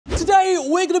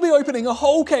we're going to be opening a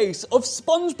whole case of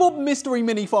Spongebob Mystery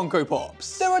Mini Funko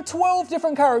Pops. There are 12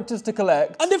 different characters to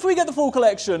collect, and if we get the full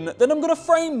collection, then I'm going to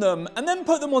frame them and then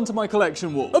put them onto my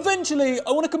collection wall. Eventually,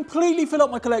 I want to completely fill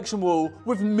up my collection wall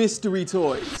with mystery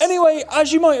toys. Anyway,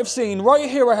 as you might have seen, right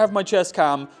here I have my chest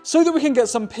cam so that we can get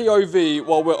some POV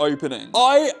while we're opening.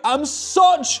 I am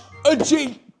such a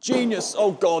genius.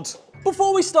 Oh God.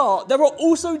 Before we start, there are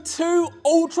also 2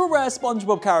 ultra rare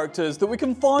SpongeBob characters that we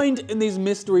can find in these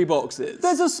mystery boxes.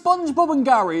 There's a SpongeBob and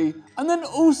Gary, and then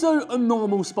also a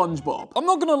normal SpongeBob. I'm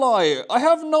not gonna lie, I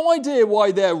have no idea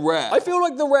why they're rare. I feel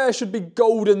like the rare should be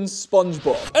golden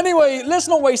SpongeBob. Anyway, let's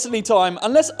not waste any time,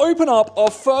 and let's open up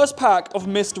our first pack of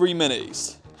mystery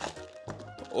minis.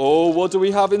 Oh, what do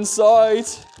we have inside?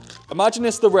 Imagine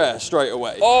it's the rare straight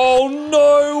away. Oh,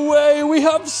 no way! We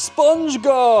have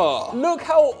SpongeGar! Look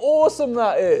how awesome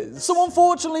that is. So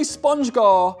unfortunately,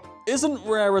 SpongeGar isn't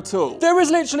rare at all. There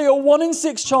is literally a 1 in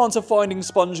 6 chance of finding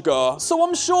SpongeGar, so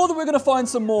I'm sure that we're gonna find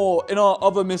some more in our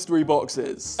other mystery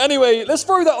boxes. Anyway, let's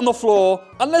throw that on the floor,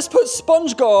 and let's put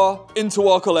SpongeGar into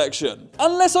our collection.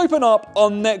 And let's open up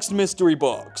our next mystery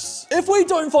box. If we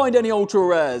don't find any ultra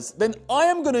rares, then I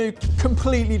am gonna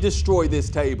completely destroy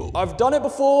this table. I've done it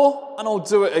before, and I'll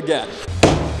do it again.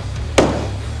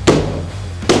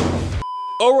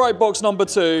 All right, box number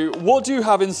 2, what do you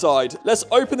have inside? Let's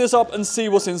open this up and see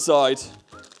what's inside.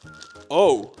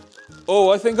 Oh,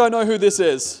 I think I know who this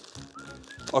is.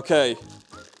 Okay,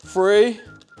 3,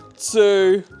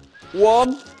 2,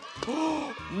 1.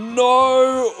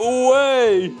 No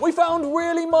way! We found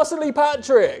really muscly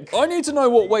Patrick. I need to know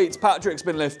what weights Patrick's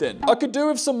been lifting. I could do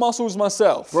with some muscles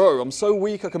myself. Bro, I'm so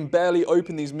weak I can barely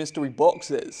open these mystery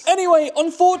boxes. Anyway,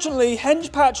 unfortunately,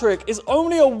 Henge Patrick is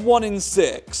only a 1 in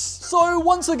 6. So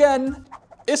once again,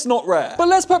 it's not rare. But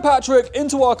let's put Patrick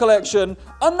into our collection,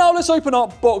 and now let's open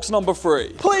up box number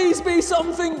 3. Please be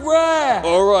something rare!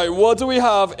 All right, what do we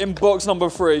have in box number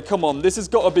 3? Come on, this has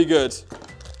got to be good.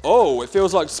 Oh, it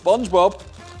feels like SpongeBob.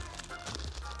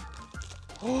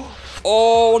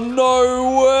 Oh,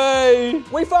 no way!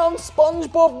 We found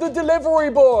SpongeBob the delivery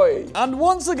boy. And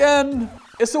once again,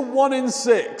 it's a 1 in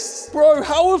 6. Bro,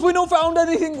 how have we not found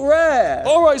anything rare?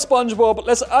 All right, SpongeBob,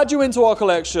 let's add you into our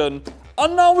collection.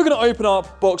 And now we're going to open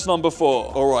up box number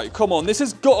 4. All right, come on, this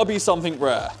has got to be something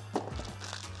rare.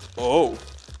 Oh.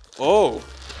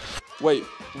 Wait,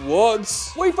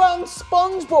 what? We found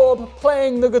SpongeBob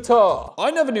playing the guitar.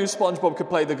 I never knew SpongeBob could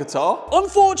play the guitar.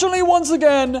 Unfortunately, once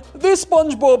again, this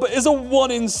SpongeBob is a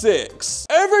 1 in 6.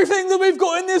 Everything that we've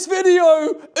got in this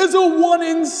video is a 1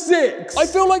 in 6. I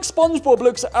feel like SpongeBob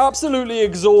looks absolutely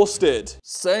exhausted.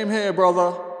 Same here,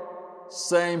 brother.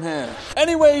 Same here.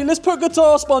 Anyway, let's put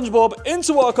Guitar SpongeBob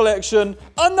into our collection,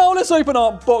 and now let's open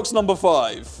up box number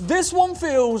 5. This one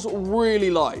feels really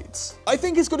light. I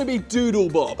think it's gonna be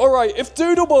Doodlebob. All right, if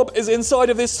Doodlebob is inside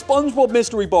of this SpongeBob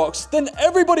mystery box, then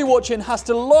everybody watching has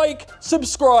to like,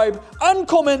 subscribe, and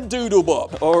comment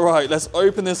Doodlebob. All right, let's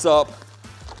open this up.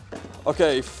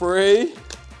 Okay, 3,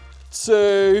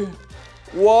 2,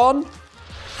 1.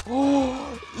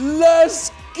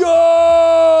 Let's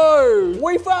go!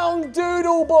 We found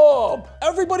Doodlebob!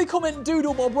 Everybody comment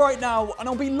Doodlebob right now, and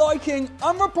I'll be liking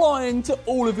and replying to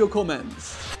all of your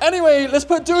comments. Anyway, let's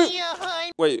put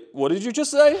Wait, what did you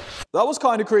just say? That was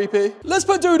kind of creepy. Let's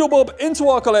put Doodlebob into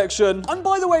our collection. And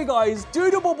by the way, guys,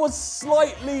 Doodlebob was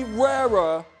slightly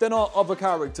rarer than our other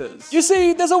characters. You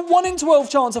see, there's a 1 in 12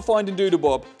 chance of finding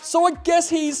Doodlebob, so I guess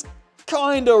he's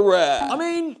kind of rare. I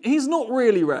mean, he's not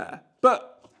really rare,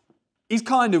 but he's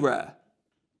kind of rare.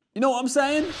 You know what I'm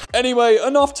saying? Anyway,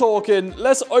 enough talking.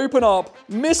 Let's open up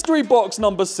mystery box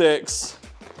number 6.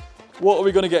 What are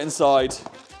we gonna get inside?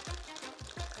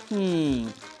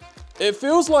 It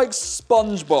feels like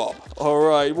SpongeBob. All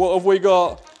right, what have we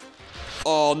got?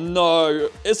 Oh no,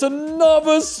 it's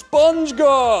another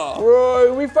SpongeGar!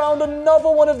 Bro, we found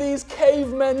another one of these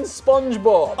cavemen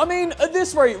SpongeBob. I mean, at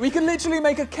this rate, we can literally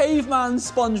make a caveman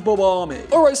SpongeBob army.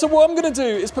 All right, so what I'm gonna do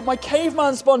is put my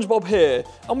caveman SpongeBob here,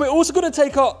 and we're also gonna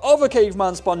take our other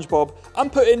caveman SpongeBob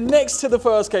and put it next to the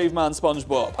first caveman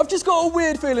SpongeBob. I've just got a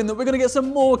weird feeling that we're gonna get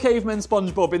some more cavemen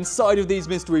SpongeBob inside of these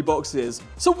mystery boxes.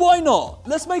 So why not?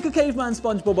 Let's make a caveman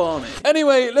SpongeBob army.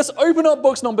 Anyway, let's open up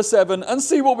box number 7 and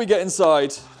see what we get inside.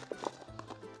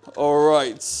 All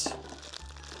right.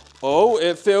 Oh,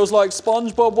 it feels like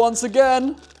SpongeBob once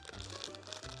again.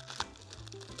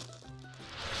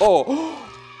 Oh,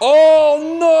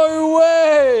 Oh, no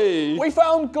way! We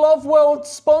found Glove World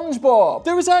Spongebob.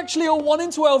 There is actually a 1 in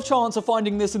 12 chance of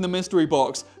finding this in the mystery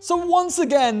box. So once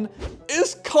again,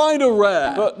 it's kind of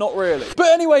rare, but not really. But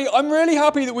anyway, I'm really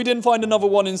happy that we didn't find another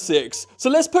 1 in 6.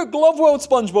 So let's put Glove World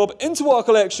Spongebob into our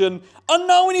collection. And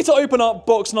now we need to open up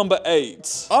box number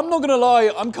 8. I'm not gonna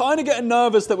lie, I'm kind of getting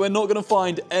nervous that we're not gonna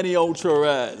find any ultra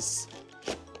rares.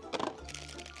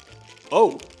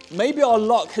 Oh, maybe our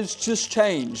luck has just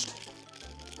changed.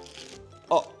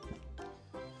 Oh,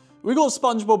 we got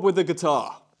SpongeBob with the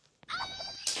guitar.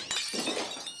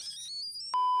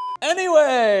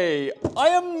 Anyway, I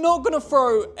am not gonna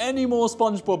throw any more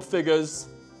SpongeBob figures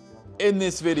in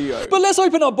this video. But let's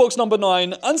open up box number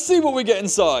 9 and see what we get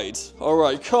inside. All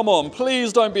right, come on,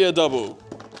 please don't be a double.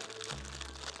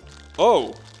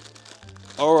 Oh,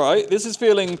 all right, this is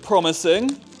feeling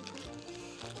promising.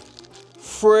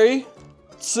 3,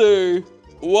 2,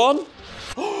 1.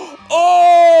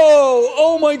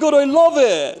 Oh my god, I love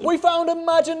it! We found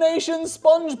Imagination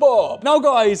SpongeBob! Now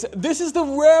guys, this is the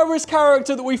rarest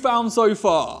character that we found so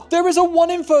far. There is a 1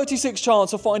 in 36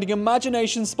 chance of finding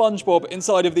Imagination SpongeBob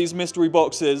inside of these mystery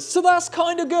boxes, so that's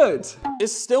kind of good.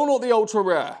 It's still not the ultra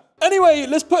rare. Anyway,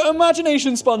 let's put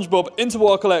Imagination SpongeBob into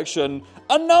our collection,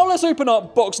 and now let's open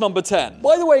up box number 10.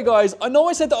 By the way, guys, I know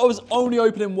I said that I was only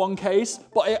opening 1 case,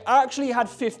 but I actually had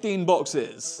 15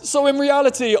 boxes. So in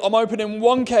reality, I'm opening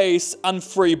 1 case and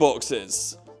 3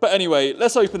 boxes. But anyway,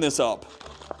 let's open this up.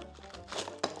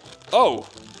 Oh,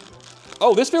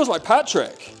 this feels like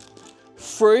Patrick.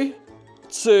 3,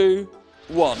 2,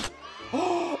 1.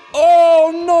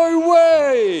 Oh, no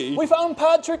way! We found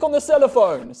Patrick on the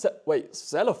cellophone. Wait,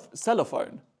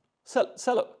 cellophone?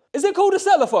 Is it called a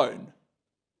cellophone?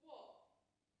 What?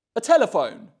 A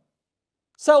telephone?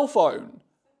 Cell phone?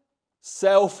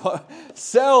 Cell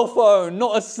phone,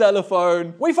 not a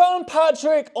cellophone. We found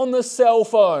Patrick on the cell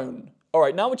phone. All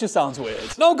right, now it just sounds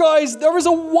weird. Now, guys, there is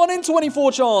a 1 in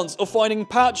 24 chance of finding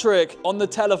Patrick on the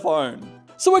telephone.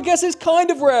 So I guess it's kind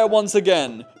of rare once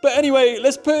again. But anyway,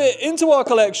 let's put it into our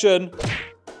collection.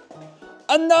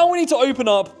 And now we need to open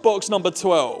up box number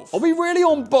 12. Are we really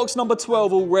on box number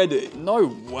 12 already? No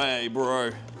way,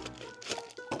 bro.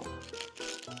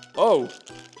 Oh.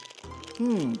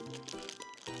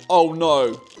 Oh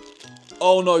no.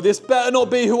 Oh no, this better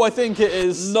not be who I think it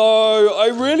is. No, I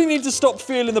really need to stop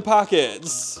feeling the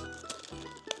packets.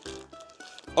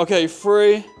 Okay,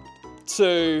 3,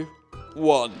 2,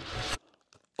 1.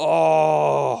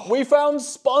 Oh. We found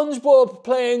SpongeBob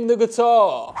playing the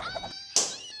guitar.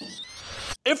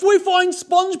 If we find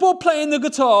SpongeBob playing the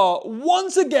guitar,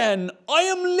 once again, I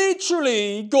am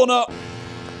literally gonna...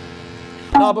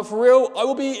 Nah, but for real, I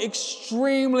will be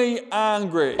extremely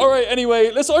angry. All right,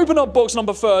 anyway, let's open up box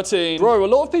number 13. Bro, a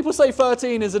lot of people say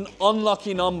 13 is an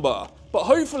unlucky number, but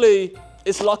hopefully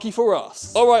it's lucky for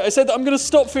us. All right, I said that I'm gonna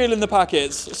stop feeling the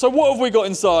packets. So what have we got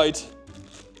inside?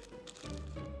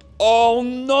 Oh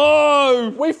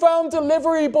no! We found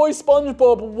Delivery Boy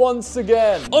SpongeBob once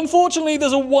again. Unfortunately,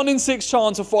 there's a 1 in 6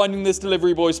 chance of finding this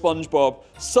Delivery Boy SpongeBob.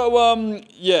 So,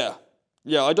 yeah.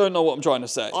 Yeah, I don't know what I'm trying to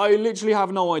say. I literally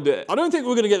have no idea. I don't think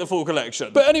we're gonna get the full collection.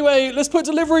 But anyway, let's put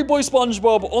Delivery Boy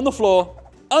SpongeBob on the floor.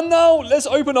 And now, let's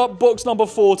open up box number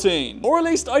 14. Or at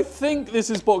least, I think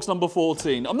this is box number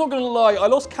 14. I'm not gonna lie, I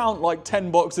lost count like 10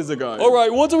 boxes ago. All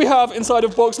right, what do we have inside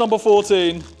of box number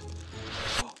 14?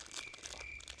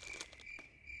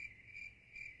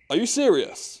 Are you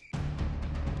serious?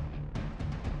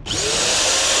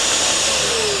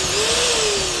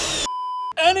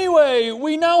 Anyway,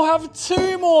 we now have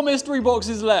 2 more mystery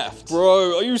boxes left.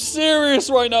 Bro, are you serious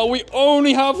right now? We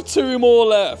only have 2 more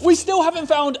left. We still haven't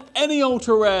found any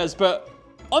ultra rares, but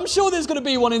I'm sure there's gonna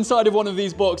be one inside of one of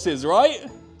these boxes, right?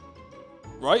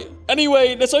 Right?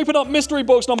 Anyway, let's open up mystery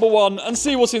box number 1 and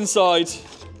see what's inside.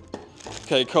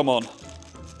 Okay, come on.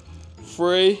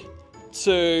 3,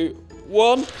 2,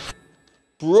 1.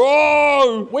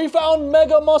 Bro! We found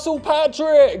Mega Muscle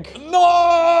Patrick! No!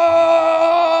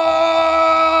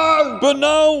 But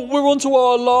now we're on to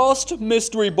our last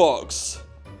mystery box.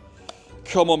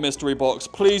 Come on, mystery box.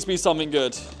 Please be something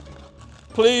good.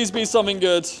 Please be something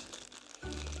good.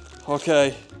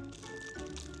 Okay.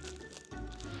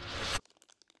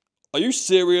 Are you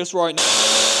serious right now?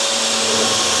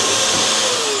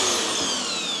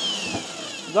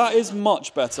 That is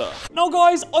much better. Now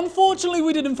guys, unfortunately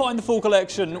we didn't find the full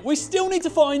collection. We still need to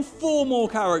find 4 more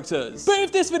characters. But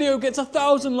if this video gets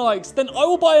 1,000 likes, then I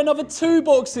will buy another 2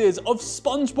 boxes of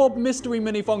SpongeBob Mystery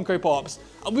Mini Funko Pops.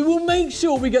 And we will make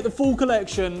sure we get the full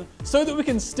collection so that we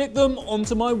can stick them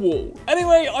onto my wall.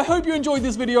 Anyway, I hope you enjoyed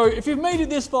this video. If you've made it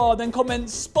this far, then comment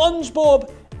SpongeBob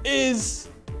is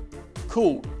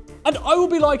cool. and I will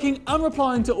be liking and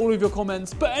replying to all of your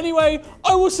comments. But anyway,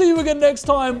 I will see you again next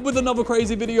time with another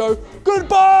crazy video.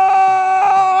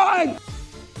 Goodbye!